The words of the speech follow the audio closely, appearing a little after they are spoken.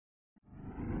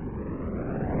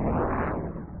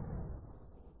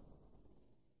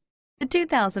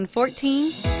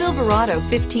2014 Silverado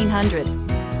 1500.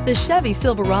 The Chevy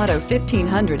Silverado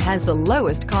 1500 has the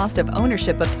lowest cost of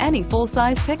ownership of any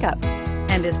full-size pickup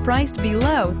and is priced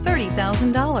below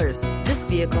 $30,000. This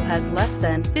vehicle has less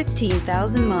than 15,000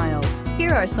 miles.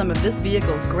 Here are some of this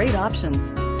vehicle's great options: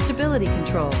 stability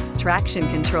control,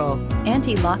 traction control,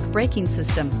 anti-lock braking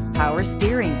system, power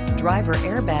steering, driver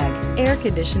airbag, air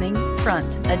conditioning,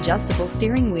 front, adjustable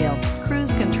steering wheel,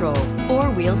 cruise control,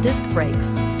 four-wheel disc brakes,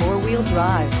 four-wheel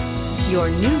drive. Your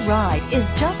new ride is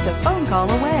just a phone call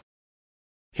away.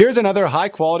 Here's another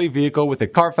high-quality vehicle with a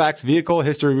Carfax Vehicle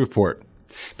History Report.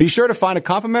 Be sure to find a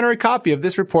complimentary copy of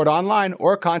this report online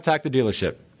or contact the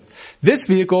dealership. This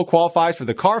vehicle qualifies for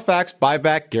the Carfax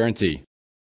Buyback Guarantee.